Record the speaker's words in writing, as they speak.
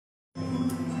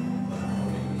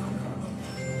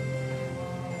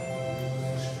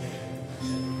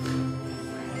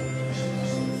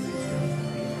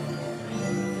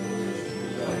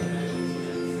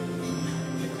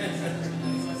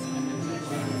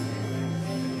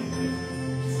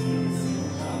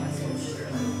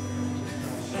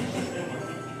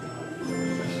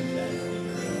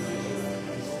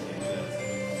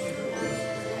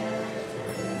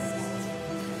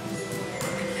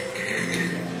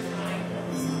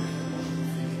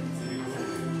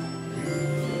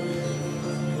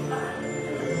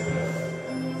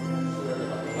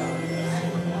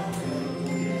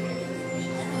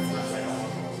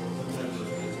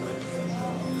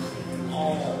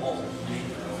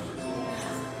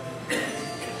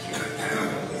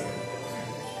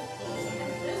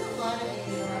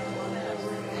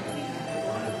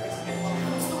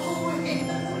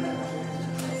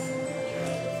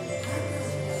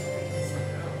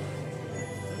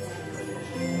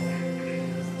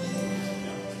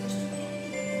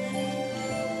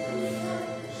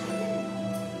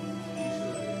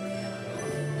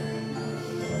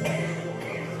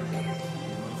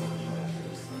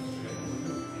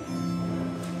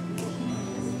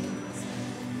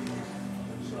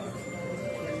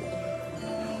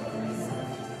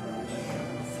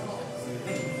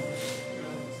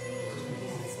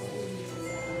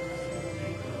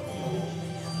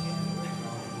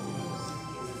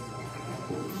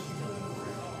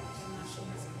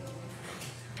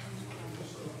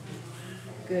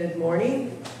Good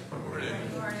morning.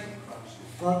 Good morning.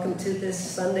 Welcome to this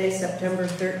Sunday, September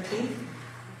 13th.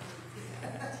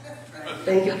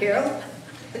 Thank you, Carol.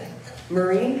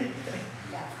 Maureen.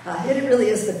 It really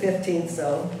is the 15th,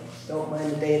 so don't mind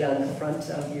the date on the front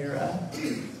of your...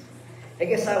 I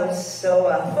guess I was so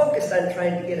focused on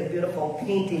trying to get a beautiful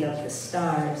painting of the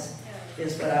stars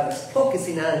is what I was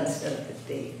focusing on instead of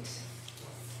the date.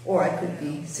 Or I could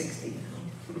be 60.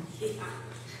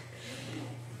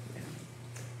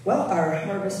 Well, our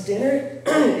harvest dinner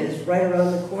is right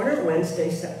around the corner, Wednesday,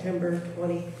 September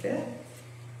 25th.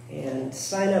 And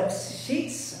sign-up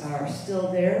sheets are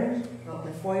still there out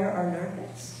in the foyer, our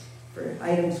narthex, for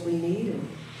items we need and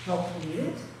help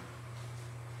needed.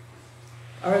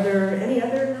 Are there any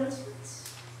other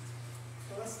announcements?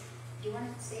 Phyllis, do you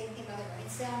want to say anything about the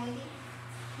rummage sale, maybe?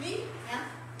 Me? Yeah?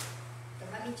 The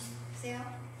rummage sale?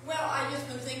 Well, I just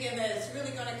been thinking that it's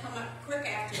really going to come up quick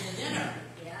after the dinner.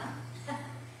 Yeah.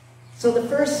 So the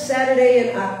first Saturday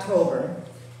in October.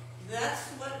 That's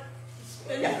what it's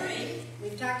been free.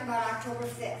 We've talked about October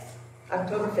 5th.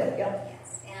 October 5th, yep.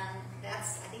 Yes, and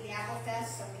that's, I think, the Apple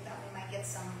Fest, so we thought we might get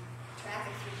some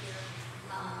traffic through here.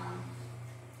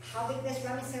 How big this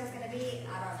rummage sale is going to be,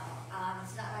 I don't know.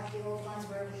 It's not like the old ones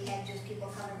where we had just people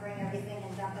come and bring everything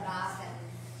and dump it off, and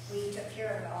we took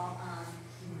care of it all.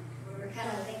 We were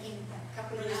kind of thinking a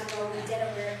couple of years ago, we did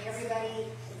it where everybody,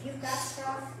 if you've got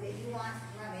stuff that you want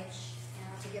rummage,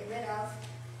 to get rid of,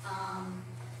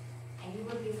 and you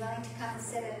would be willing to come and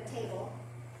sit at a table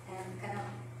and kind of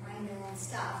find your own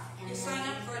stuff. And You sign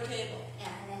up for a table. Yeah,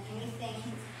 and then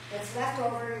anything that's left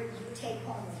over, you take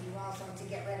home with you also to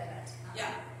get rid of it.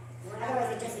 Yeah.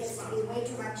 Otherwise, it just gets to be way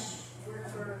too much work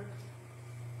for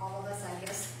all of us, I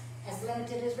guess, as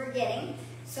limited as we're getting.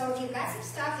 So if you've got some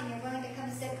stuff and you're willing to come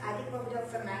and sit, I think we'll do it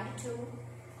from 9 to 2.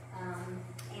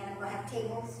 And we'll have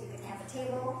tables. You can have a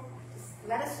table. Just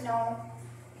let us know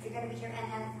if you're going to be here.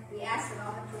 And then we ask that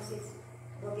all the proceeds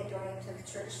will get donated to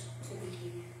the church to the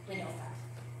window fund.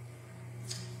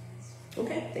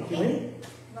 Okay, thank you, Winnie.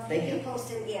 Well, Thank you.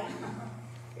 Posted, yeah.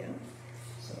 Yeah.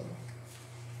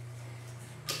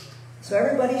 So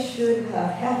everybody should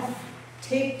have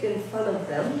taped in front of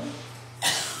them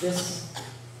this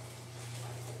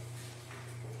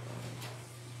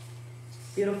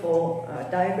beautiful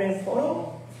diagram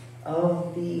photo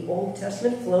of the Old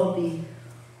Testament, flow of the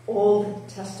Old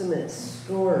Testament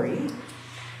story.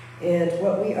 And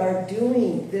what we are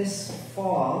doing this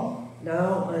fall,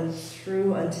 now and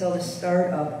through until the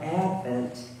start of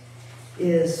Advent,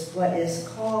 is what is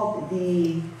called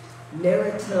the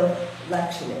narrative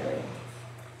lectionary.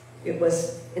 It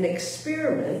was an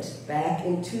experiment back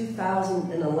in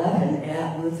 2011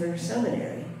 at Luther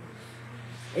Seminary.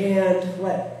 And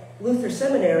what Luther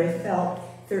Seminary felt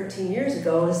 13 years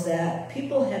ago is that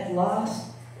people had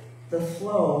lost the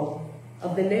flow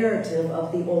of the narrative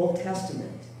of the Old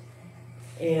Testament.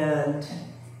 And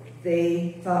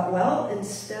they thought, well,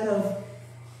 instead of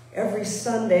every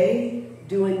Sunday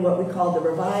doing what we call the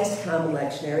Revised Common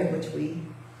Lectionary, which we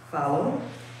follow,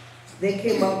 they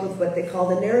came up with what they call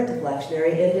the narrative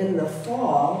lectionary, and in the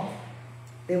fall,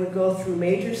 they would go through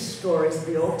major stories of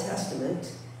the Old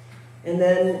Testament, and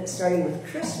then starting with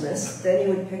Christmas, then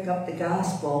you would pick up the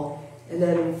gospel, and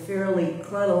then fairly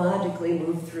chronologically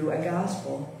move through a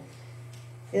gospel.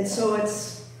 And so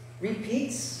it's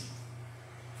repeats,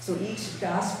 so each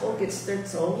gospel gets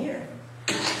its own year.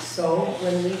 So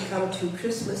when we come to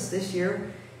Christmas this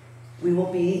year, we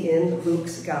will be in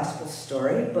Luke's gospel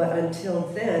story, but until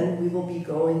then, we will be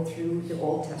going through the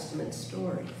Old Testament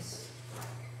stories.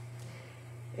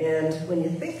 And when you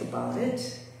think about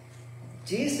it,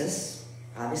 Jesus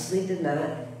obviously did not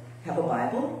have a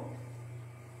Bible.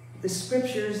 The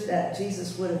scriptures that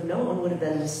Jesus would have known would have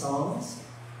been the Psalms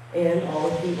and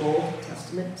all of the Old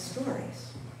Testament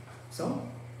stories. So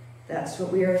that's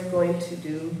what we are going to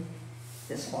do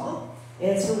this fall.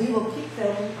 And so we will keep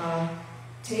them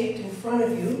taped in front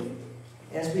of you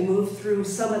as we move through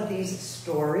some of these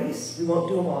stories. We won't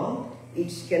do them all.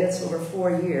 Each, again, it's over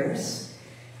 4 years.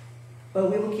 But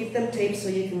we will keep them taped so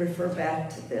you can refer back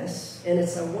to this. And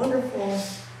it's a wonderful,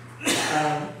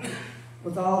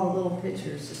 with all the little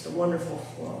pictures, just a wonderful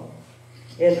flow.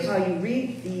 And how you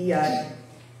read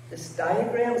this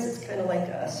diagrams, it's kind of like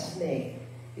a snake.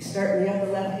 You start in the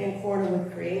upper left-hand corner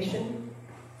with creation,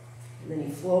 and then you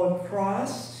flow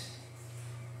across.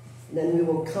 And then we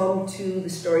will come to the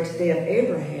story today of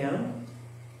Abraham,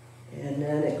 and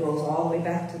then it goes all the way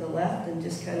back to the left and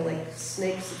just kind of like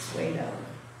snakes its way down.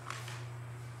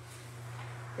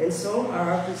 And so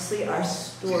obviously our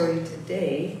story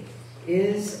today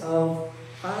is of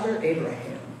Father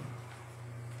Abraham.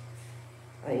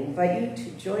 I invite you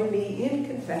to join me in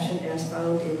confession as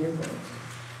found in your book.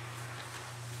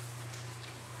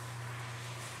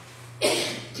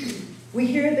 We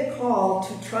hear the call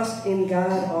to trust in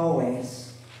God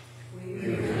always. We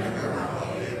remember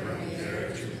how Abraham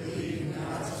dared to believe in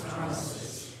God's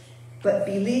promises. But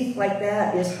belief like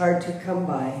that is hard to come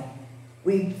by.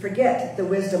 We forget the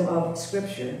wisdom of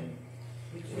Scripture.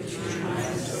 Which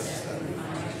reminds us that we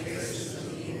find traces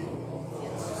of evil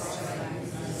both outside and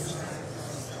inside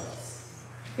ourselves.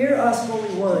 Hear us,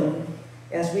 Holy One,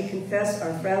 as we confess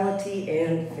our frailty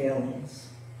and failings.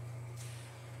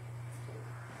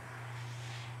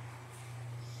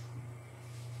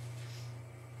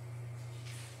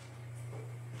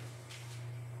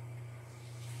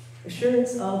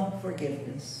 Assurance of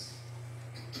forgiveness.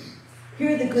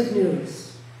 Hear the good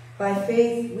news. By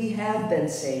faith we have been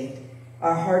saved,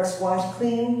 our hearts washed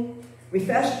clean,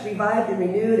 refreshed, revived, and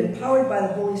renewed, empowered by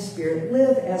the Holy Spirit,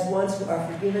 live as ones who are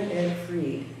forgiven and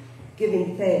freed,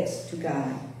 giving thanks to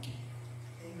God.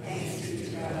 Thanks be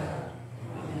to God.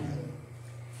 Amen.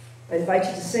 I invite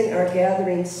you to sing our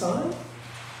gathering song.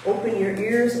 Open your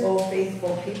ears, O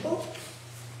faithful people.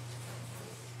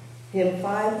 Hymn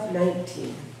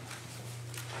 519.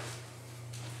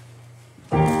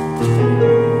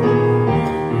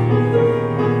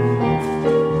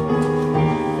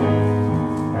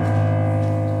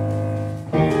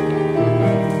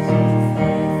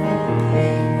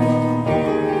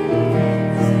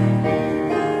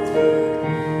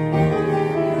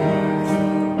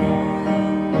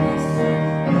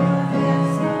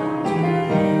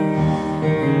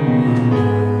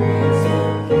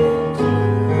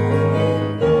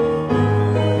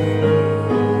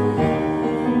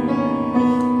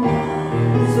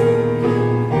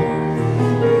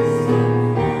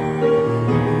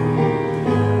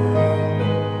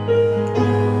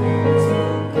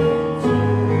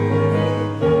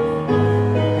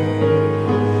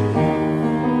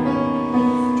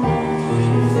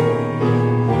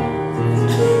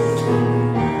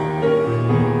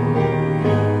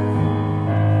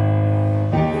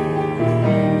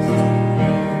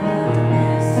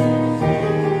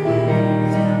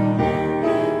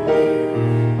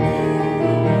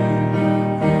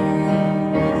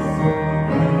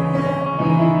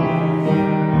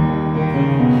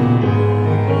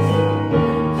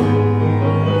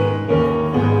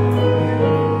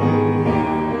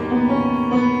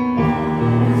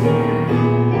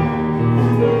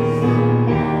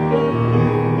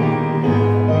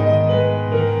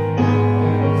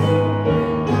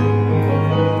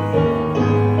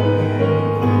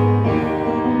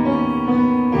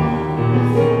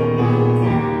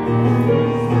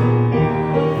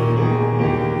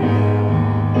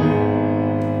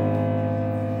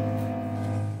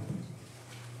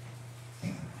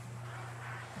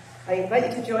 I invite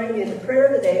you to join me in the prayer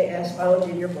of the day as found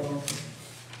in your bulletin.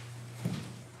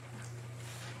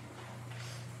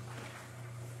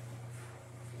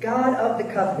 God of the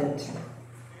covenant,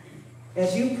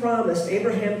 as you promised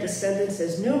Abraham's descendants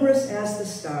as numerous as the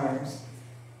stars,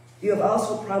 you have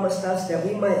also promised us that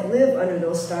we might live under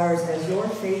those stars as your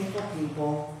faithful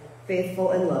people,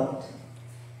 faithful and loved.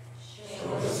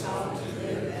 Show us how to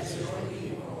live as your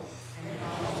people and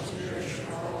how to nurture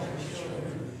all our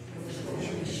children with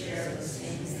whom we share the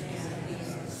same standing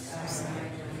of the sky.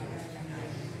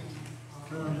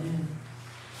 Amen.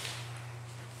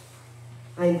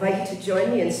 I invite you to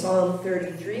join me in Psalm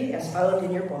 33 as found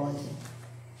in your bulletin.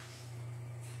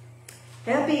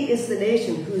 Happy is the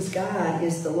nation whose God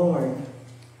is the Lord.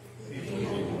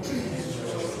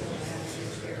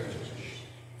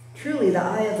 Truly the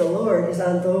eye of the Lord is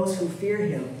on those who fear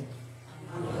him,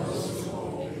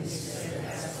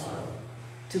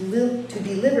 to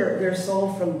deliver their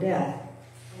soul from death.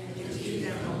 And to keep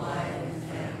them alive in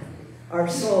family. Our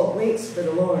soul waits for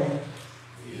the Lord.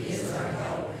 He is our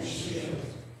help and shield.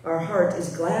 Our heart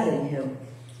is glad in him.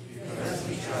 Because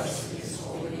we trust in his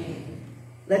holy name.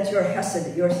 Let your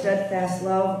hesed, your steadfast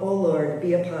love, O Lord,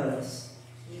 be upon us.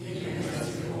 Even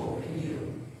as we hope in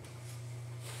you.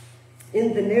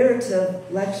 In the narrative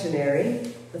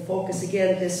lectionary, the focus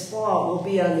again this fall will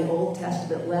be on the Old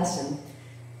Testament lesson,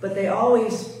 but they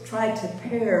always try to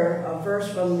pair a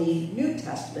verse from the New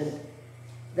Testament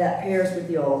that pairs with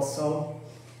the Old. So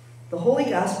the Holy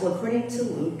Gospel according to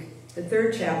Luke, the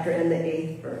 3rd chapter and the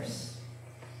 8th verse.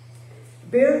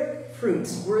 Bear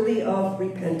fruits worthy of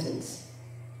repentance.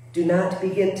 Do not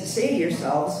begin to say to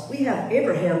yourselves, we have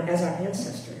Abraham as our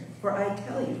ancestor. For I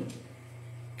tell you,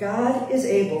 God is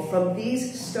able from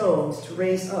these stones to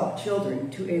raise up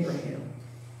children to Abraham.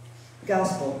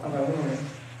 Gospel of our Lord.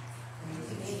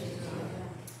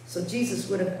 So Jesus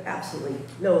would have absolutely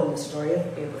known the story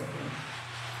of Abraham.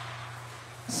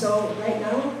 So right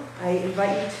now, I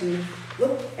invite you to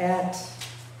look at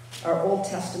our Old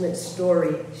Testament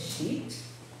story sheet.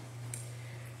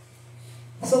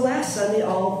 So last Sunday,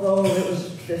 although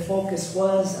the focus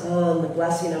was on the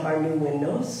blessing of our new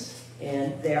windows,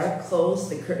 and they are closed,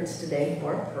 the curtains today,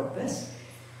 for a purpose.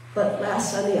 But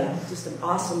last Sunday, just an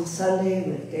awesome Sunday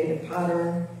with David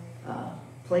Potter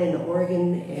playing the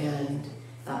organ and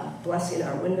blessing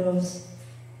our windows,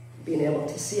 being able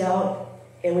to see out.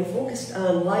 And we focused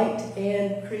on light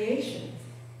and creation,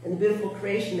 and the beautiful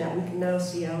creation that we can now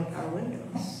see out our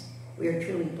windows. We are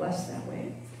truly blessed that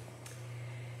way.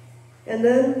 And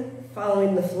then,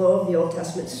 following the flow of the Old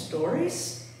Testament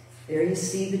stories, there you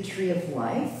see the tree of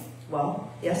life.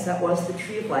 Well, yes, that was the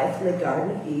tree of life in the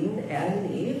Garden of Eden, Adam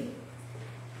and Eve.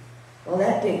 Well,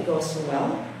 that didn't go so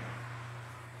well.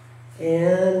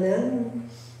 And then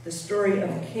the story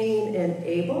of Cain and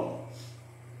Abel.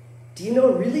 Do you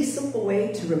know a really simple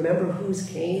way to remember who's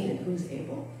Cain and who's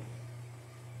Abel?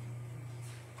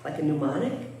 Like a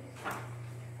mnemonic?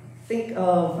 Think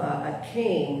of a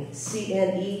Cain,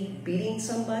 C-N-E, beating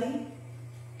somebody.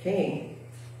 Cain.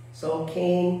 So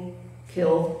Cain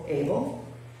killed Abel.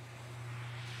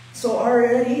 So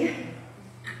already,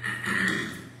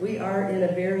 we are in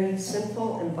a very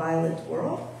sinful and violent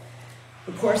world.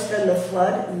 Of course, then the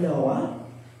flood, Noah.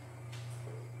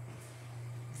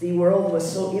 The world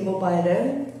was so evil by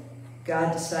then,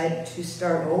 God decided to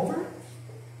start over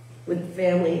with the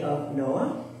family of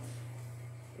Noah.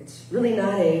 It's really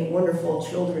not a wonderful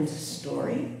children's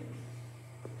story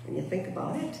when you think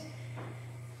about it.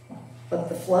 But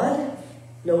the flood,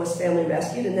 Noah's family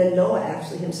rescued, and then Noah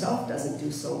actually himself doesn't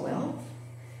do so well.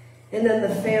 And then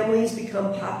the families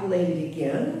become populated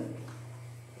again.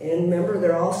 And remember,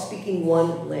 they're all speaking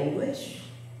one language.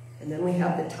 And then we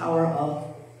have the Tower of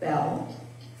Babel,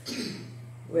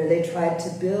 where they tried to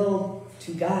build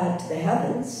to God, to the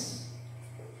heavens.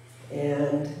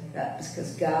 And that was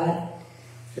because God,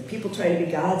 the people trying to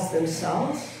be gods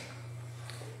themselves.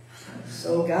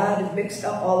 So God mixed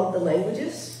up all of the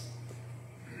languages.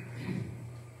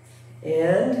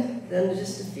 And then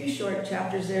just a few short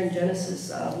chapters there in Genesis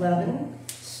 11,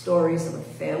 stories of a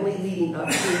family leading up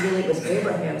to really was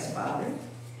Abraham's father.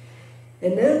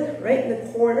 And then right in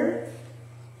the corner,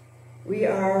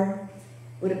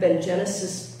 would have been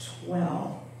Genesis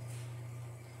 12.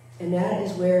 And that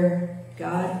is where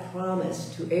God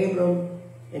promised to Abram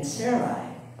and Sarai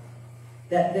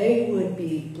that they would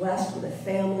be blessed with a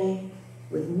family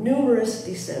with numerous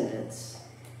descendants,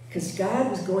 because God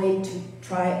was going to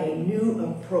try a new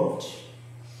approach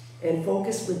and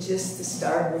focus with just to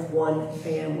start with one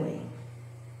family,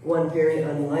 one very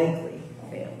unlikely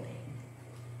family.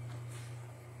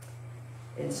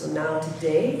 And so now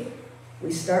today,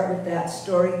 we start with that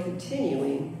story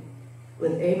continuing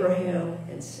with Abraham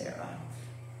and Sarah.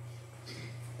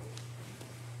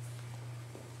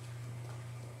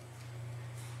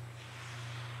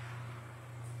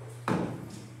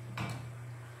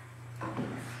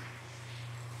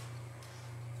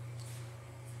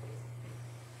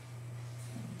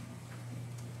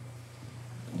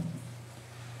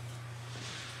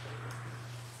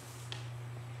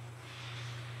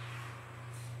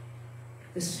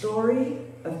 The story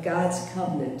of God's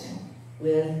covenant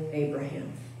with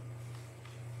Abraham,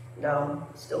 now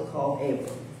still called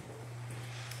Abram.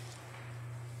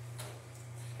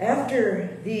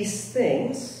 After these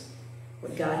things,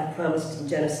 what God had promised in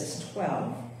Genesis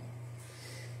 12,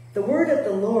 the word of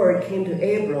the Lord came to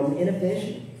Abram in a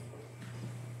vision.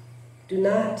 Do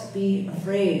not be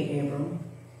afraid, Abram.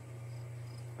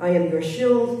 I am your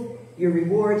shield. Your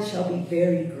reward shall be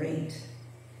very great.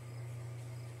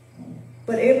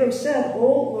 But Abram said, O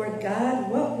Lord God,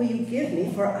 what will you give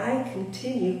me? For I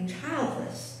continue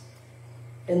childless,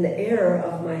 and the heir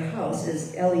of my house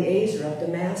is Eliezer of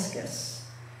Damascus.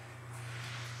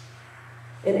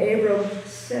 And Abram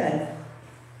said,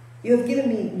 you have given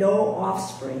me no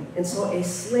offspring, and so a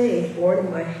slave born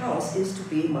in my house is to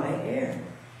be my heir.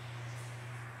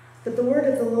 But the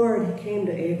word of the Lord came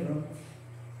to Abram.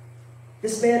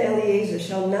 This man Eliezer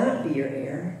shall not be your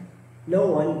heir. No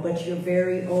one but your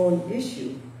very own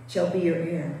issue shall be your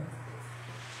heir.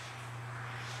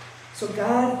 So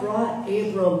God brought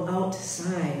Abram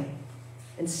outside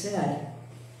and said,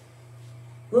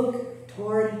 look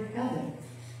toward heaven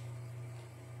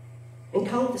and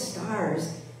count the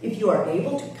stars if you are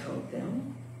able to count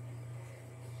them.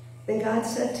 Then God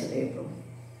said to Abram,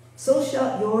 so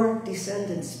shall your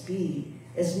descendants be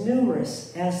as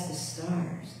numerous as the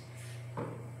stars.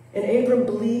 And Abram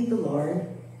believed the Lord,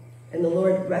 and the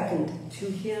Lord reckoned to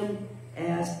him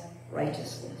as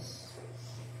righteousness.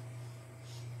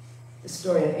 The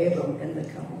story of Abram and the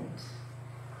covenant.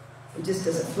 And just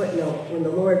as a footnote, when the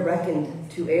Lord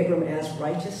reckoned to Abram as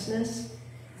righteousness,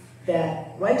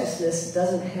 that righteousness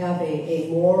doesn't have a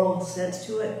moral sense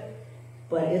to it,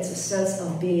 but it's a sense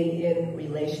of being in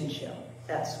relationship.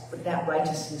 That's what that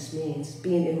righteousness means,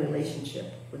 being in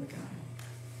relationship with God.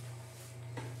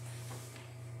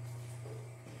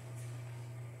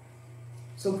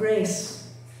 So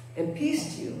grace and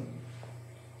peace to you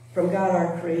from God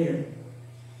our Creator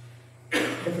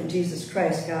and from Jesus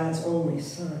Christ, God's only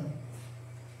Son.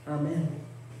 Amen.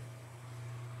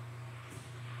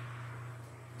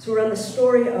 So we're on the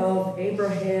story of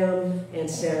Abraham and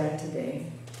Sarah today.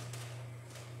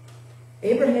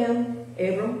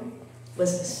 Abram,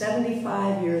 was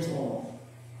 75 years old.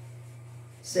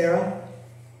 Sarah,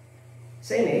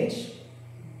 same age,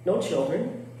 no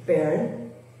children,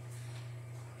 barren.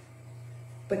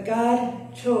 But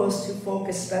God chose to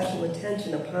focus special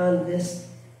attention upon this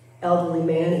elderly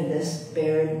man and this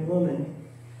barren woman.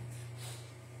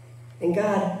 And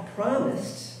God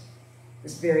promised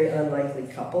this very unlikely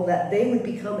couple that they would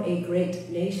become a great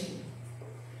nation.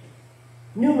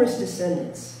 Numerous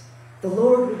descendants. The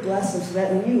Lord would bless them so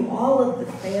that in you all of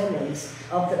the families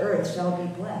of the earth shall be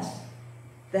blessed.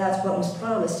 That's what was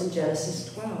promised in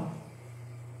Genesis 12.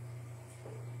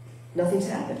 Nothing's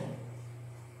happened.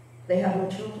 They have no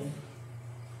children.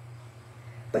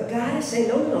 But God is saying,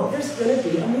 no, there's going to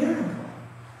be a miracle.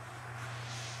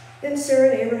 And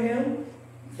Sarah and Abraham,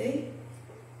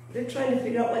 they're trying to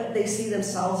figure out what they see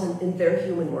themselves in their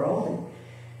human world and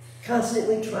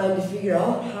constantly trying to figure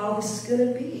out how this is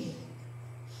going to be.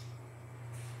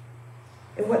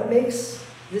 And what makes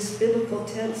this biblical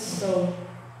text so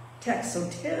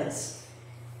tense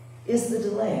is the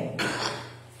delay.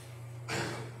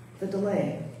 The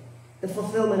delay. The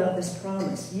fulfillment of this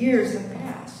promise. Years have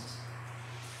passed.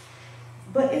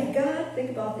 But if God,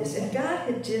 think about this, if God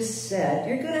had just said,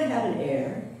 you're going to have an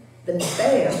heir, then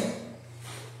bam,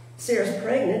 Sarah's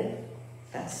pregnant,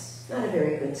 that's not a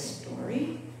very good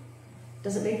story.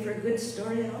 Doesn't make for a good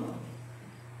story at all.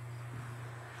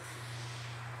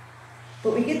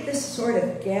 But we get this sort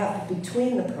of gap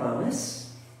between the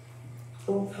promise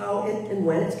and how and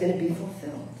when it's going to be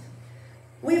fulfilled.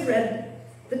 We've read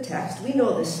the text, we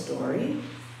know this story,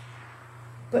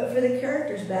 but for the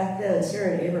characters back then,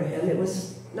 Sarah and Abraham, it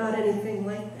was not anything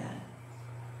like that.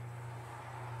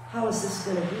 How is this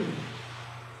going to be?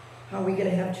 How are we going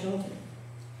to have children?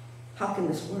 How can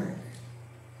this work?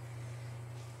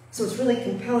 So it's really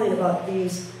compelling about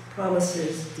these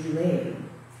promises delayed.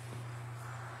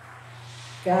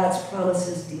 God's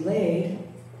promises delayed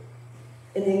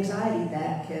and the anxiety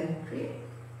that can create.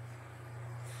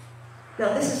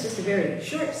 Now, this is just a very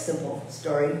short, simple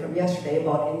story from yesterday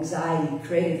about anxiety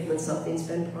created when something's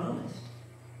been promised.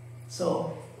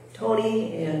 So,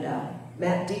 Tony and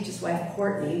Matt Deitch's wife,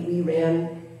 Courtney, we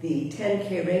ran the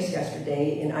 10K race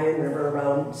yesterday in Iron River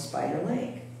around Spider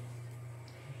Lake.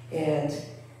 And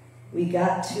we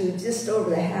got to just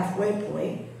over the halfway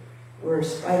point where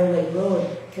Spider Lake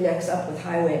Road connects up with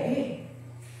Highway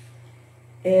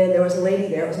A. And there was a lady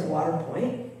there, it was a water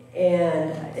point,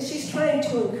 and she's trying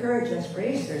to encourage us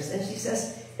racers, and she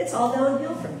says, it's all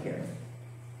downhill from here.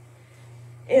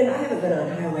 And I haven't been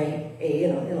on Highway A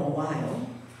in a while,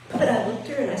 but I looked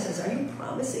at her and I says, are you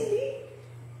promising me?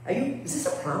 Is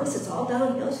this a promise? It's all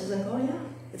downhill? She's like, oh yeah,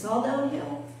 it's all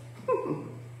downhill.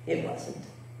 It wasn't.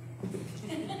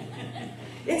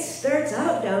 It starts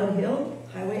out downhill,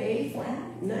 Highway A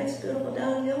flat, nice, beautiful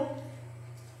downhill.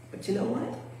 But you know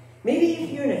what? Maybe if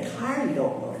you're in a car, you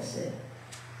don't notice it.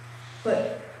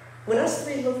 But when us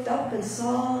three looked up and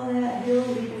saw that hill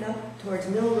leading up towards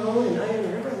Mill Road and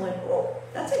Iron River, I went, oh,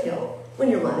 that's a hill. When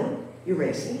you're running, you're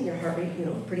racing, your heart rate,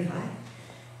 pretty high.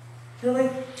 And I'm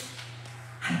like,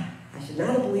 I should not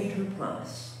have believed her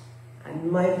promise. I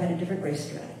might have had a different race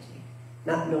strategy,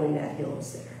 not knowing that hill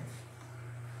was there.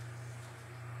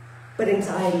 But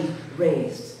anxiety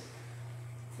raised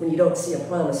when you don't see a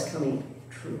promise coming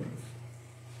true.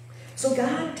 So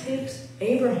God takes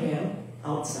Abraham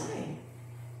outside.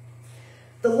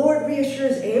 The Lord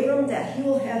reassures Abram that he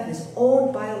will have his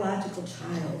own biological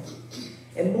child.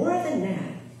 And more than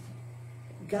that,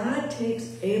 God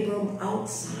takes Abram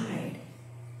outside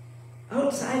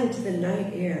into the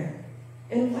night air,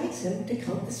 and invites him to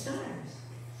count the stars.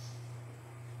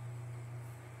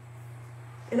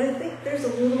 And I think there's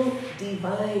a little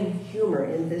divine humor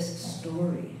in this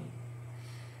story.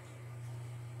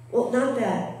 Well, not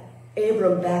that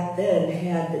Abram back then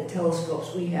had the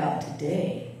telescopes we have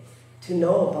today to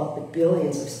know about the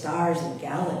billions of stars and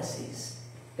galaxies.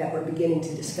 that we're beginning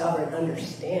to discover and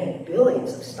understand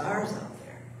billions of stars out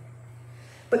there.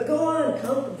 But go on,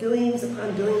 count the billions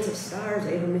upon billions of stars,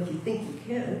 Abram, if you think you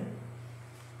can.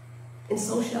 And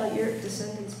so shall your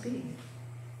descendants be.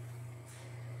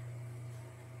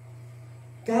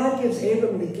 God gives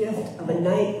Abram the gift of a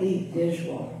nightly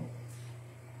visual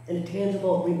and a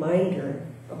tangible reminder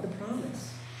of the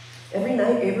promise. Every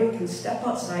night, Abram can step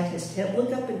outside his tent,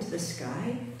 look up into the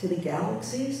sky, to the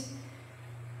galaxies,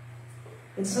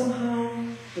 and somehow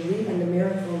believe in the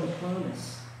miracle of the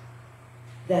promise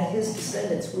that his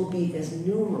descendants will be as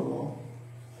numerable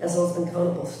as those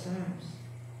uncountable stars.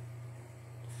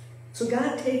 So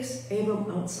God takes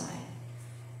Abram outside.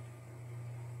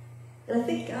 And I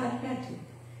think God had to.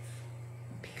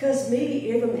 Because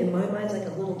maybe Abram, in my mind, is like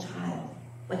a little child,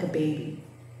 like a baby.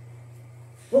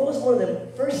 What was one of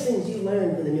the first things you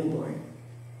learned with a newborn?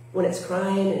 When it's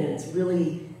crying and it's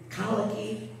really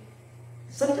colicky,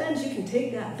 sometimes you can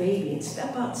take that baby and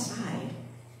step outside,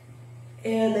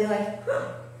 and they're like,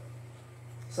 huh,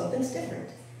 something's different.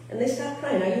 And they stop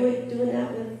crying. Are you doing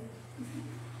that when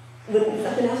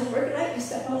nothing else is working right? You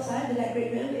step outside with that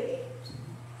great grandbaby?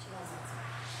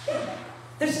 Yeah.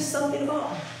 There's just something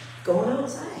about going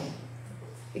outside.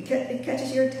 It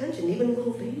catches your attention, even a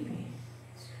little baby.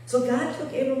 So God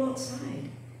took Abram outside.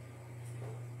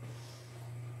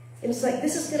 And it's like,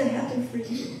 this is going to happen for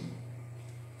you.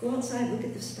 Go outside, look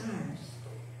at the stars.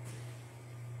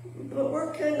 But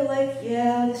we're kind of like,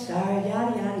 yeah, the stars,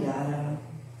 yada, yada, yada.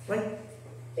 Like,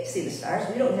 we see the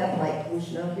stars. We don't have light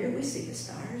pollution out here. We see the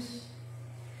stars.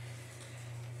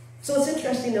 So it's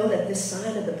interesting to know that this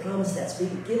sign of the promise that's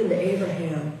been given to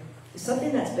Abraham is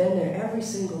something that's been there every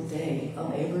single day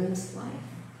of Abraham's life.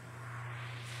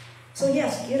 So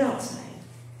yes, get outside.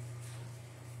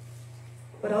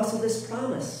 But also this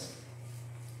promise.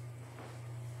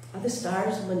 Are the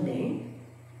stars mundane?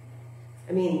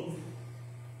 I mean,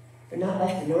 they're not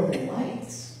like the northern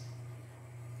lights.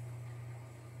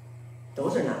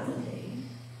 Those are not mundane.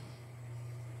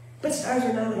 But stars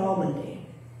are not at all mundane.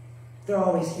 They're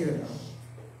always here, though.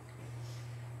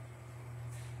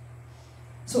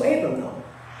 So Abram, though,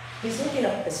 he's looking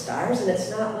up at the stars, and it's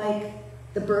not like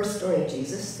the birth story of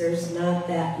Jesus. There's not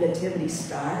that nativity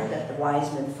star that the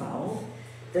wise men followed.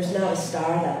 There's not a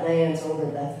star that lands over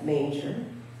the manger.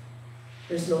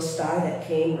 There's no star that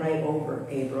came right over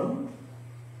Abram.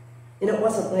 And it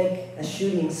wasn't like a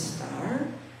shooting star.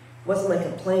 It wasn't like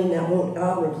a plane that wrote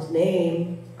Abram's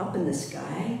name up in the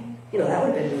sky. You know, that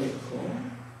would have been really cool.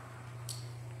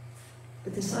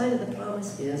 But the sign of the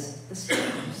promise is the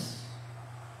stars.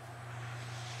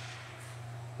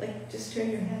 Like, just turn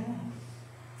your head up.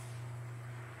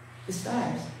 The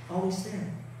stars, always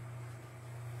there.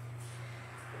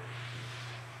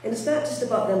 And it's not just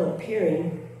about them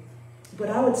appearing, but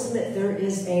I would submit there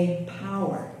is a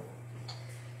power.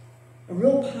 A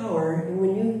real power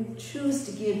when you choose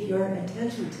to give your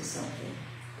attention to something,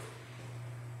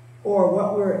 or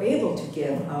what we're able to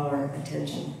give our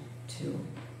attention to.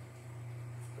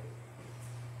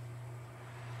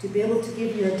 To be able to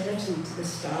give your attention to the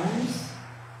stars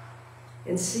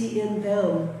and see in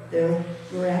them their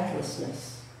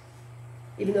miraculousness,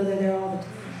 even though they're there all the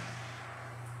time.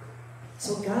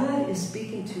 So God is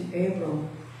speaking to Abram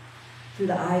through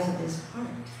the eyes of his heart.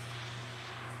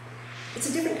 It's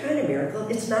a different kind of miracle.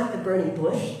 It's not the burning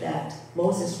bush that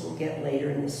Moses will get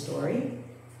later in the story.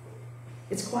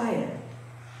 It's quieter.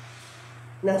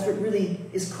 And that's what really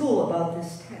is cool about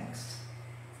this text.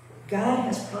 God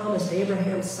has promised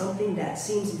Abraham something that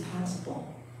seems impossible.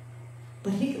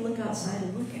 But he can look outside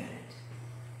and look at it.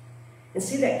 And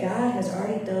see that God has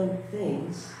already done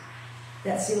things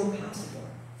that seem impossible.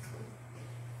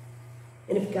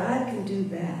 And if God can do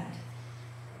that,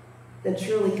 then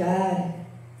surely God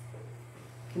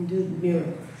can do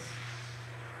miracles.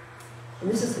 And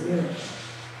this is the miracle.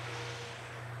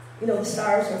 You know, the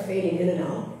stars are fading in and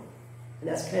out. And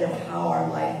that's kind of how our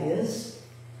life is.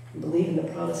 We believe in the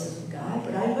promises of God.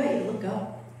 But I invite you to look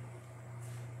up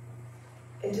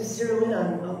and just zero in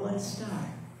on one star.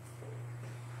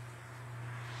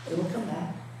 It will come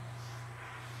back.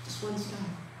 Just one star.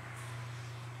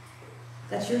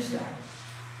 That's your star.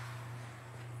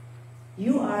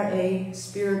 You are a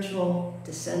spiritual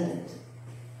descendant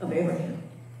of Abraham.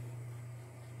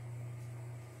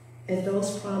 And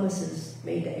those promises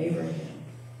made to Abraham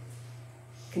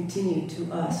continue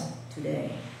to us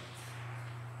today.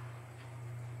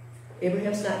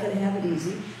 Abraham's not going to have it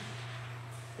easy.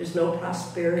 There's no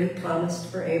prosperity promised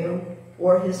for Abram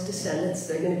or his descendants.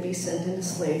 They're going to be sent into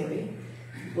slavery.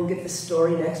 We'll get the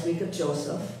story next week of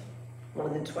Joseph, one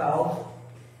of the 12,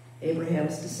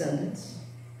 Abraham's descendants.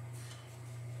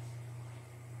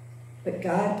 But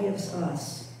God gives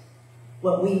us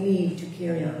what we need to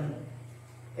carry on.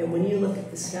 And when you look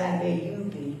at the sky, may you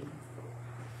be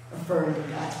affirmed in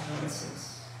God's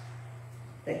promises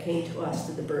that came to us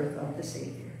through the birth of the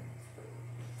Savior.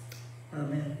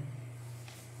 Amen.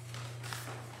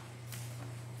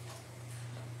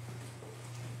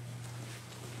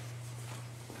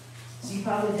 So you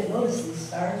probably didn't notice these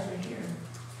stars were here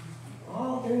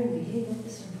all during the beginning of the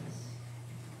service.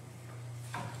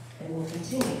 And will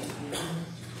continue to be.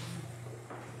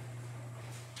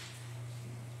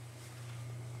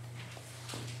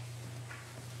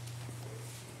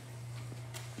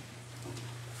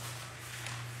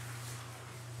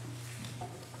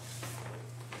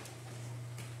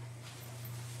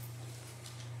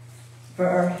 For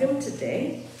our hymn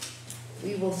today,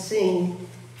 we will sing,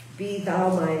 Be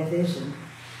Thou My Vision.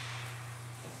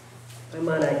 I'm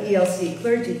on an ELC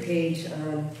clergy page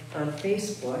on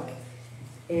Facebook,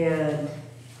 and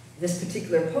this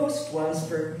particular post was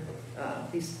for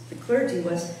the clergy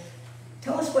was,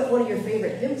 tell us what one of your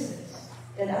favorite hymns is.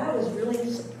 And I was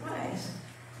really surprised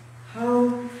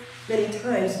how many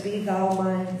times Be Thou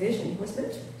My Vision was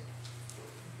mentioned.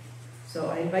 So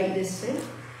I invite you to sing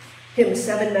hymn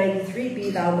 793, Be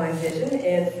Thou My Vision,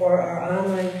 and for our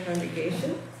online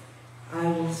congregation, I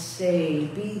will say,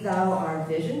 Be Thou Our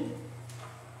Vision,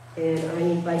 and I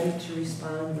invite you to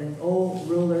respond with, O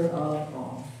Ruler of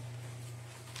All.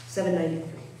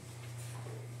 793.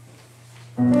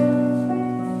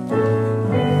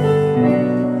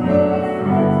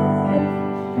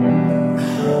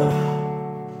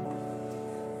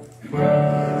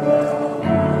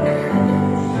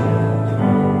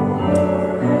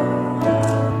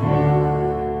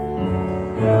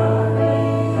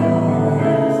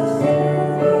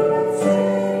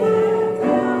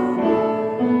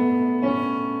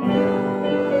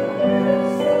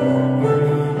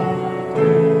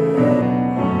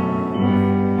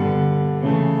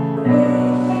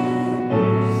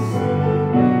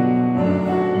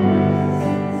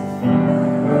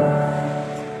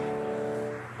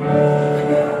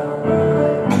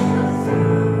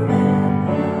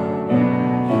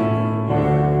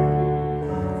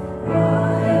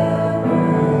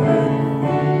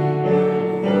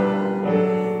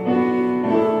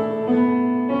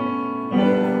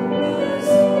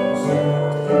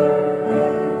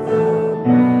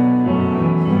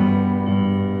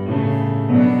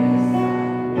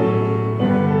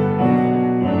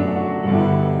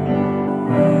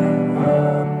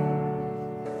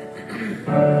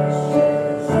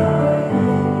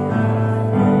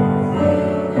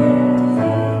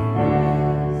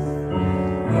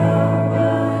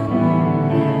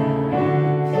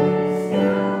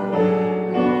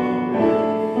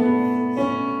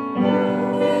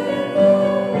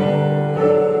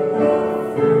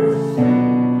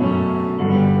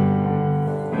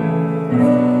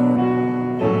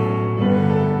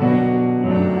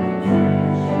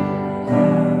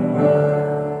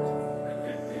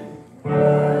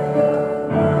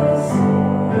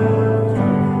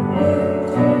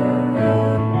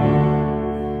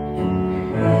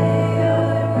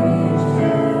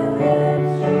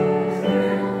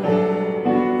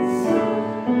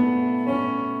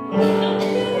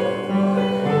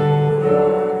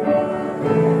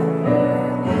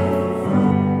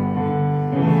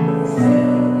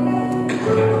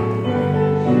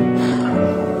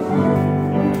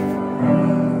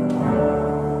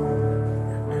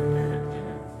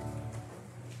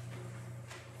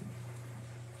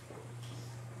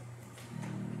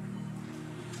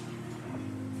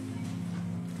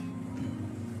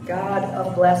 God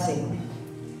of blessing,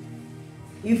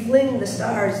 you fling the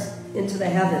stars into the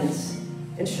heavens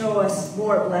and show us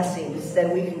more blessings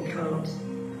than we can count.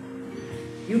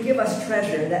 You give us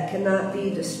treasure that cannot be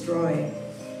destroyed.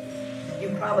 You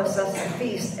promise us a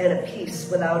feast and a peace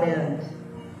without end.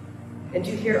 And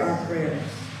you hear our prayers.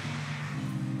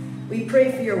 We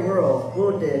pray for your world,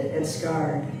 wounded and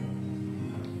scarred.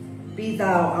 Be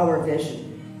thou our vision.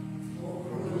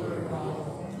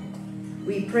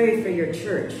 We pray for your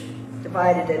church,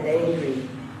 divided and angry.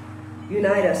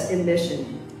 Unite us in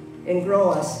mission and grow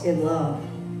us in love.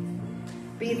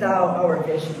 Be thou our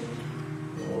vision.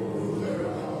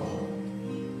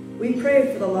 We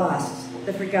pray for the lost,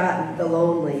 the forgotten, the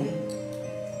lonely.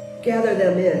 Gather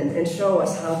them in and show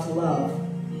us how to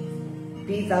love.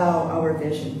 Be thou our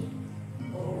vision.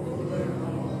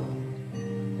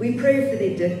 We pray for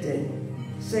the addicted.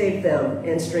 Save them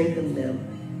and strengthen them.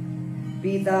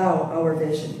 Be thou our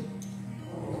vision.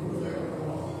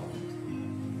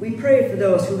 We pray for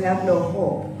those who have no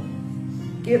hope.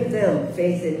 Give them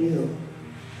faith in you.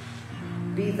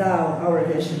 Be thou our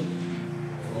vision.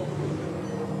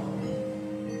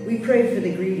 We pray for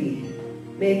the greedy.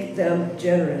 Make them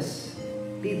generous.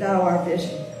 Be thou our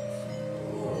vision.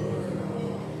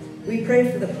 We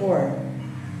pray for the poor.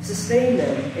 Sustain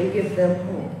them and give them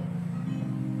hope.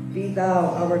 Be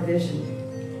thou our vision.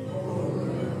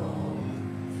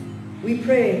 We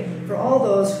pray for all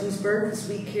those whose burdens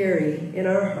we carry in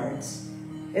our hearts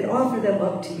and offer them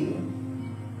up to you.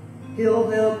 Heal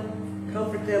them,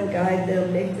 comfort them, guide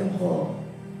them, make them whole.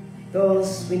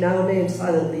 Those we now name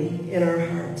silently in our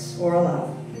hearts or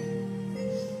aloud.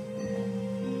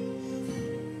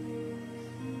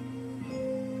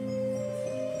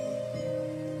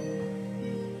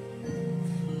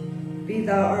 Be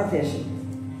thou our vision.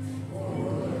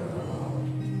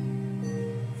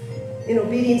 In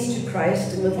obedience to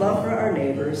Christ and with love for our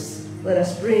neighbors, let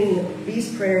us bring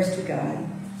these prayers to God.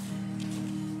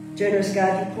 Generous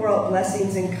God, you pour out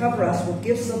blessings and cover us with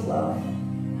gifts of love.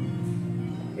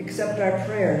 Accept our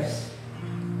prayers,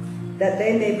 that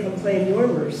they may proclaim your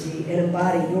mercy and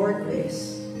embody your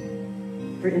grace.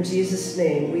 For in Jesus'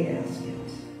 name we ask it.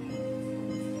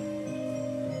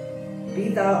 Be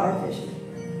thou our vision.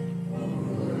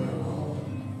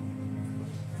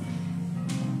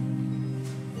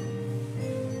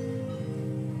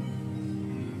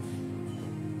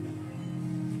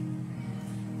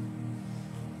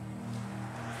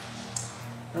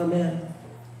 Amen.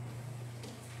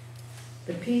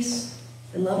 The peace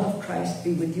and love of Christ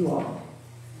be with you all.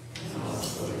 I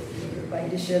invite you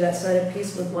to share that sign of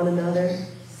peace with one another.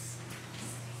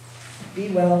 Be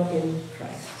well in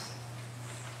Christ.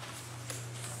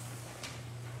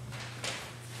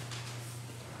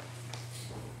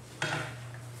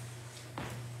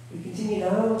 We continue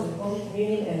now with Holy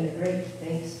Communion and the great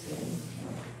Thanksgiving.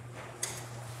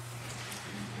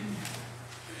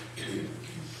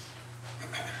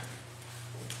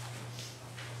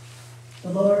 The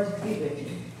Lord be with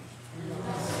you.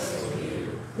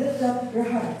 Lift up your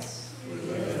hearts.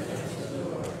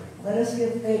 Let us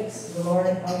give thanks to the Lord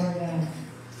our God.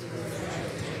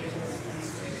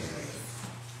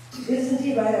 It is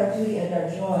indeed right, our duty and our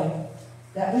joy,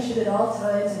 that we should at all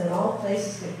times and in all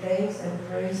places give thanks and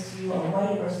praise to you,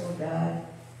 Almighty, merciful God,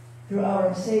 through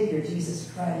our Savior,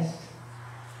 Jesus Christ.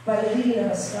 By the leading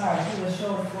of a star, he was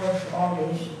shown forth to all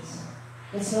nations.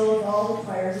 And so with all the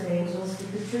choirs of angels,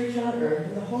 with the church on earth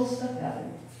and the host of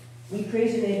heaven, we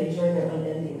praise your name and join their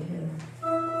unending hymn.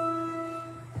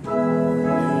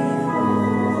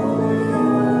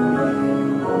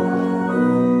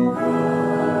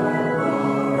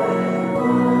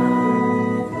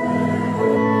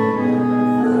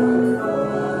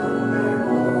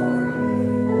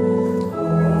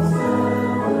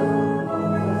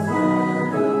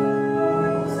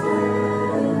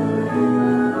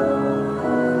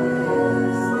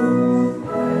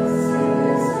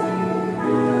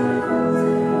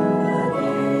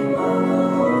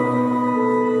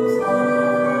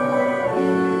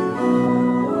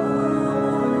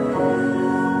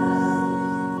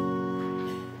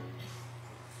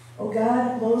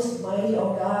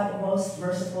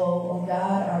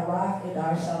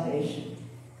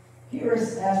 Hear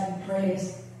us as we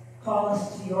praise, call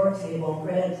us to your table,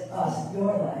 grant us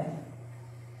your life.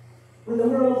 When the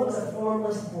world was a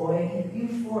formless void, you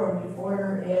formed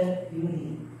order and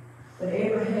beauty. When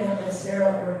Abraham and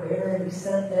Sarah were barren, you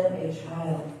sent them a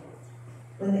child.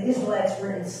 When the Israelites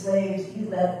were enslaved, you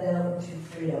led them to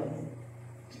freedom.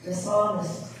 The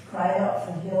psalmist cried out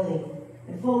for healing,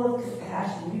 and full of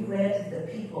compassion, you granted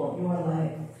the people your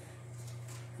life.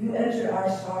 You entered our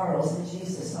sorrows in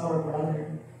Jesus, our brother.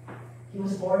 He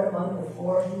was born among the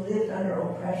poor. He lived under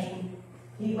oppression.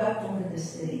 He wept over the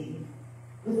city.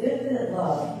 With infinite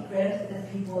love, he granted the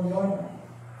people your life.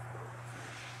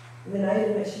 In the night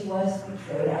in which he was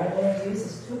betrayed, our Lord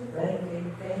Jesus took bread and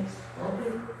gave thanks, broke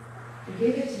it. He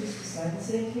gave it to his disciples,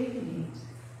 saying, "Take and eat.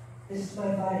 This is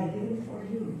my body given for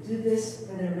you. Do this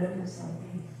for the remembrance of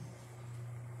me."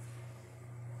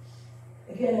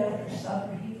 Again, after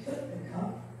supper, he took the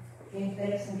cup, gave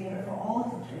thanks, and gave it for all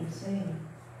to drink, saying,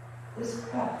 "This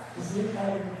cup is the new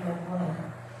covenant in my blood,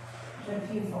 which I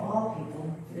plead for all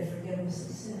people for the forgiveness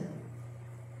of sin.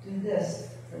 Do this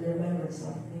for the remembrance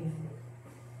of me."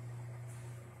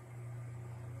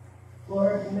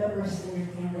 Lord, remember us in your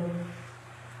kingdom,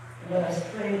 and let us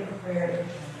pray the prayer of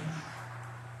repentance.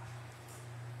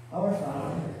 Our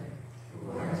Father,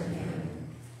 who art in heaven,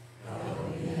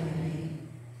 hallowed be thy name.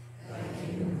 Thy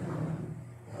kingdom come,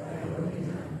 thy will be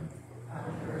done,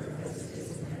 on earth as it is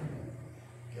in heaven.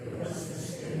 Give us this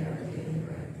day our daily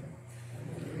bread,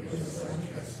 and forgive us our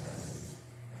trespasses,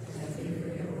 as we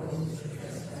forgive those who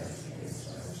trespass against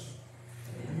us.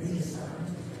 And lead us not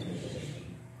into temptation,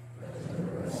 but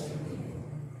deliver us from evil.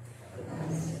 For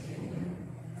thine is the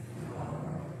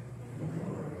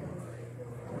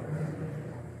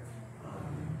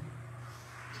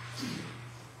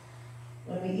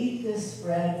eat this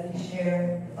bread and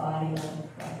share the body of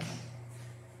Christ.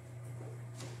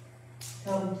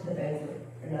 Come to the banquet,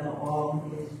 for now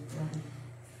all is done.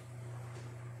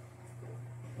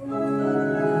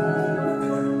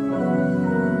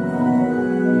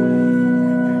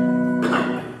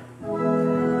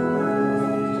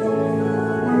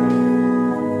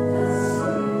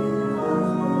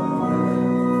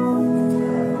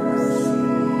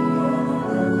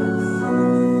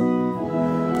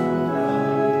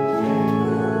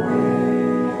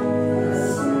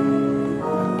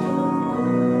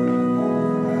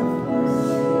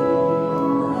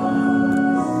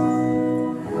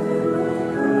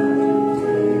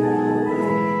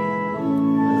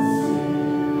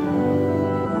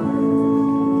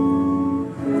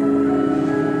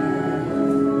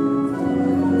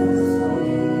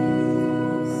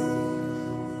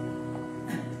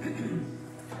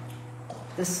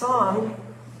 The song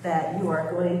that you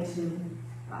are going to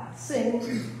sing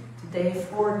today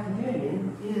for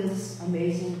communion is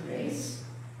Amazing Grace.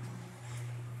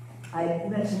 I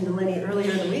mentioned to Lenny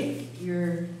earlier in the week,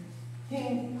 your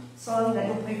song that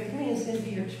you'll play for communion is going to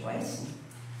be your choice.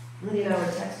 Lenny and I were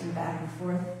texting back and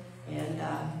forth, and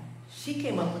she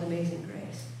came up with Amazing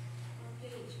Grace.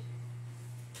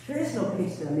 There is no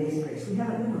page to Amazing Grace. We have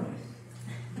it memorized.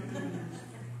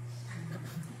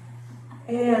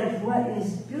 And what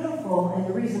is beautiful, and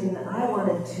the reason that I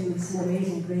wanted to sing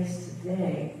Amazing Grace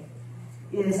today,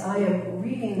 is I am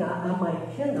reading on my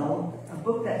Kindle a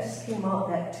book that just came out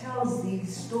that tells the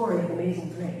story of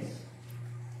Amazing Grace,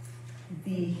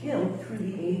 the hymn through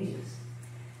the ages.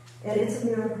 And it's a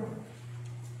miracle.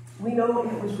 We know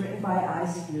it was written by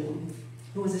Isaac Newton,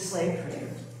 who was a slave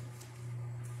trader,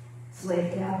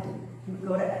 slave captain. He would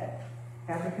go to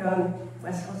Africa,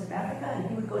 west coast of Africa, and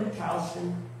he would go to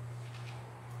Charleston,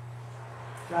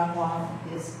 drop off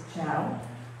his chattel.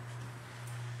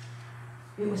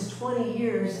 It was 20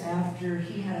 years after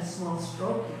he had a small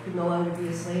stroke. He could no longer be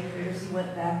a slave trader, so he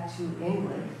went back to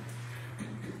England.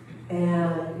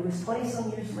 And it was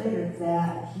 20-some years later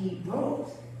that he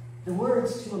wrote the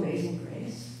words to Amazing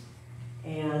Grace.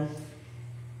 And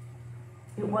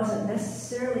it wasn't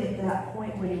necessarily at that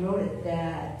point when he wrote it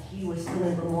that he was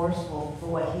feeling remorseful for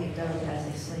what he had done as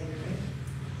a slave trader.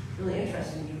 It's really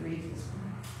interesting to read this.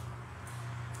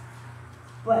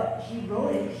 But he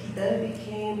wrote it, he then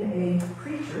became a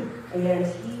preacher, and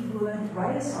he would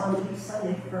write a song each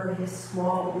Sunday for his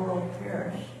small rural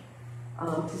parish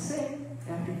to sing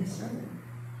after his sermon.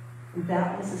 And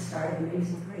that was the start of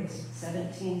Amazing Grace,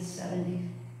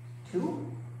 1772.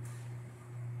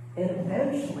 And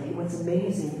eventually, what's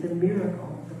amazing, the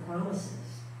miracle, the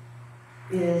promises,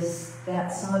 is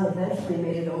that song eventually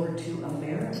made it over to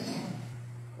America.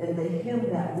 And the hymn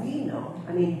that we know,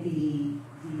 I mean, the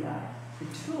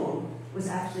tune was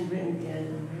actually written in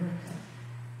America.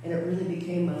 And it really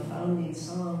became a founding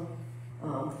song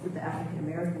for the African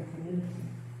American community.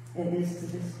 And is to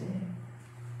this day.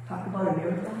 Talk about a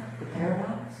miracle, the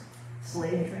paradox,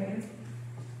 slave trader,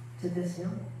 to this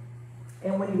hymn.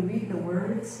 And when you read the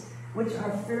words, which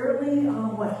are fairly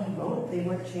what he wrote, they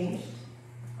weren't changed.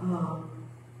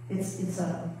 It's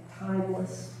a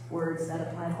timeless words that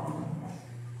apply to all of us.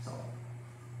 So,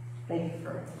 thank you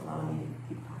for allowing me to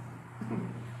keep talking.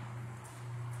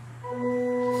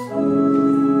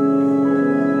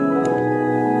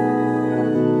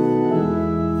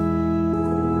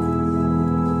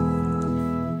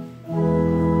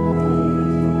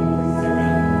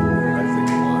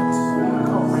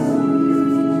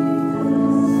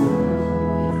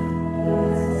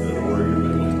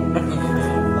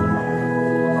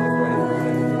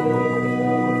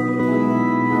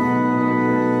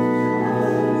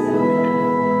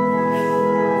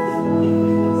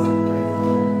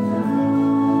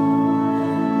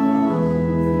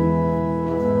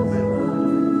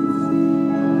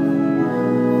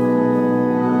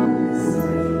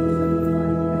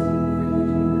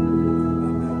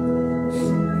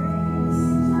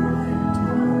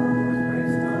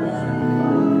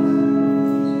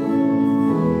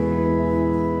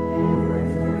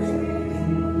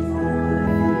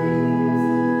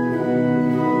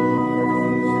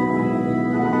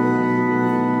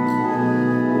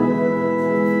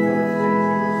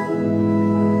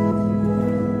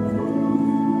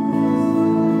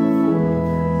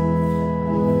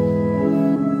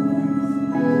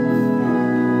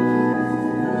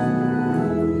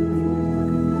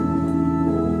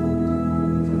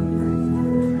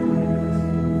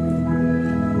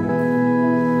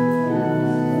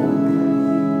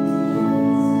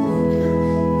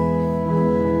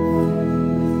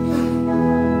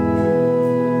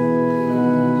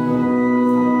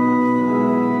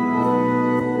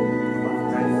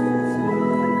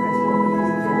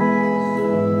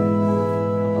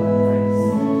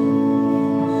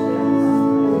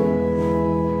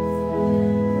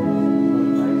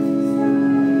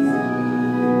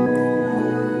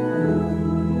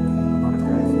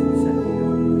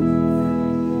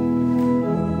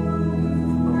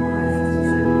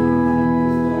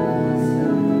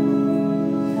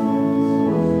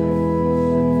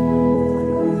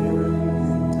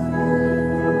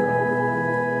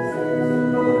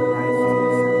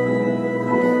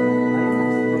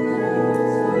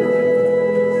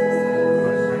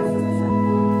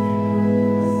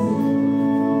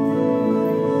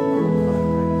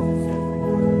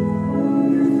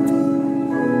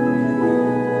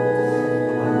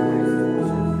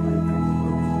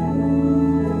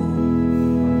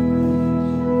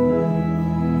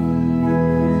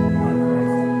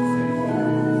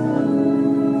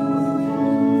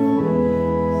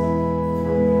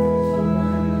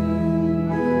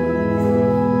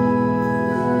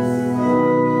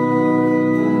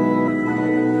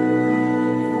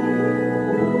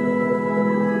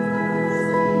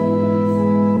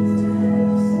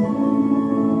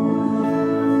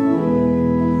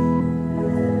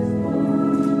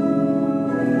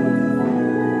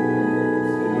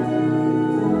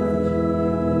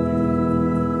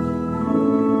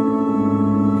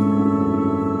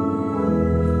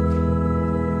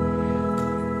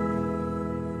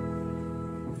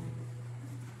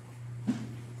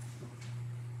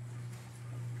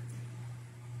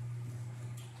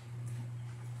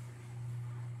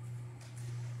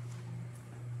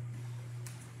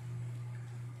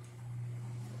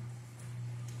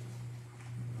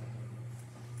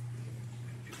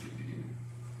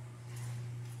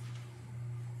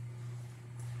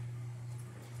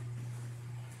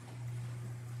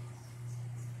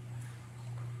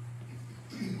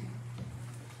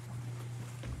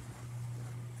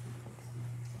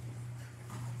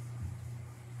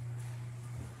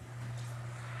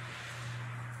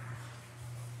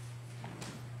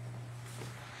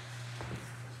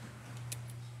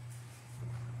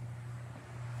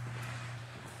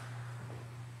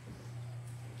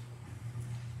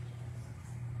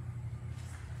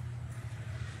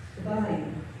 The body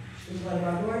is one of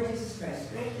our Lord Jesus Christ,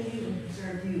 strengthen you and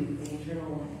preserve you in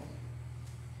eternal life.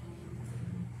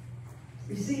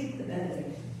 Receive the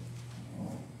benediction.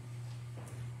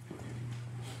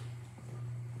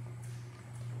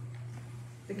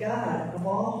 The God of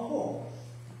all hope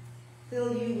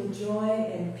fill you with joy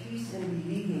and peace in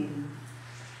believing,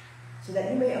 so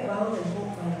that you may abound in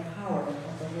hope by the power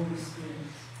of the Holy Spirit.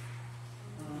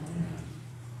 Amen.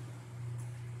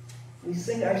 We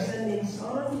sing our sending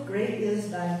song, Great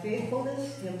is Thy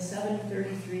Faithfulness, hymn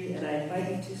 733, and I invite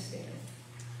you to stand.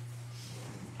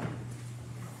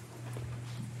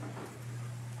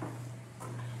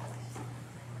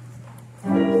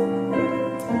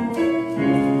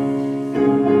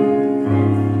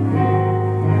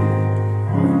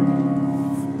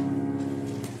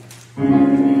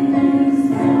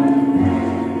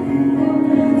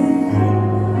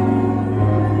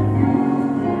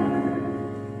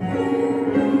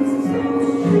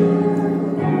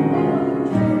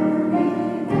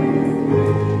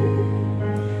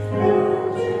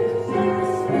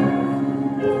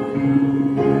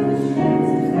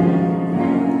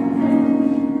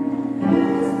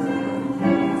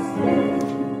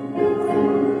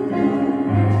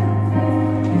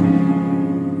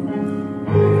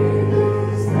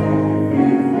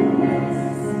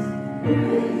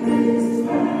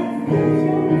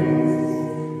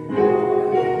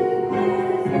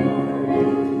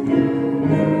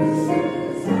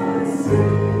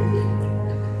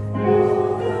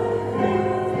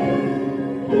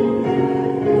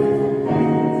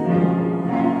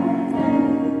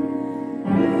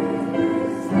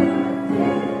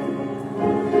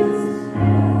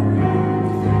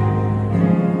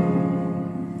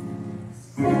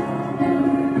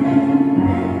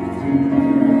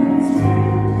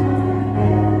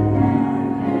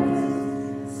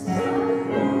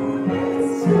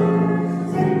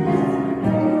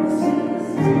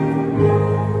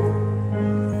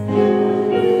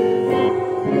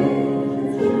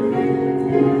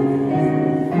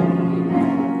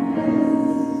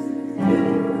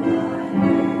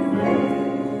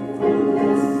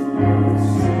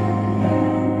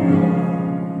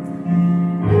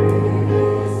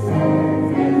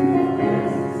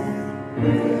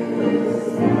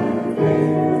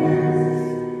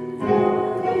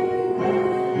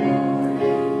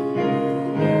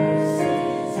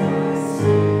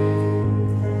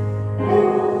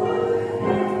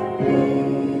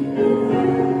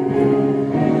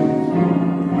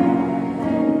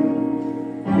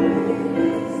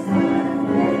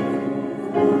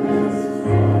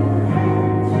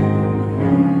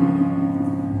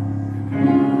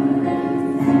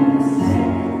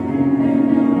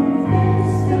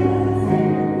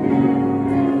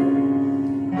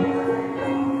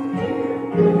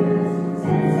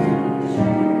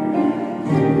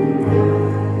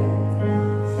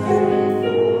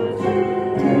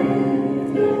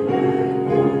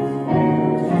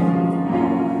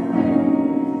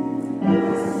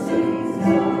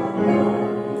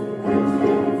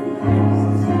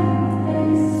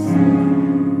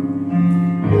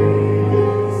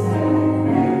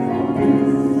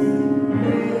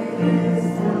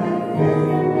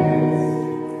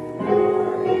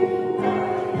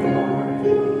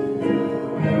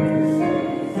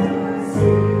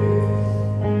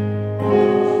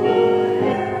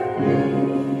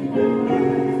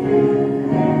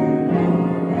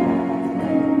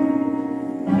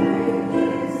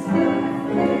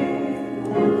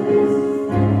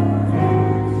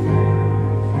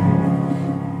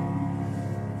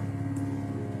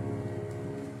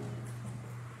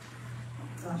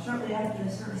 Shortly after the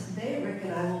service today, Rick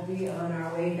and I will be on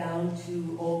our way down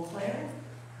to Eau Claire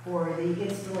for the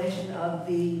installation of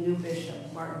the new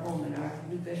bishop, Martin Holman, our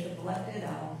new bishop elected,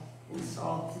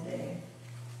 installed today.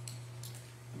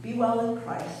 Be well in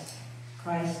Christ.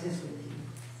 Christ is with you.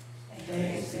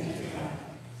 Thanks be to God.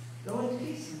 Go in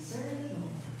peace and serve.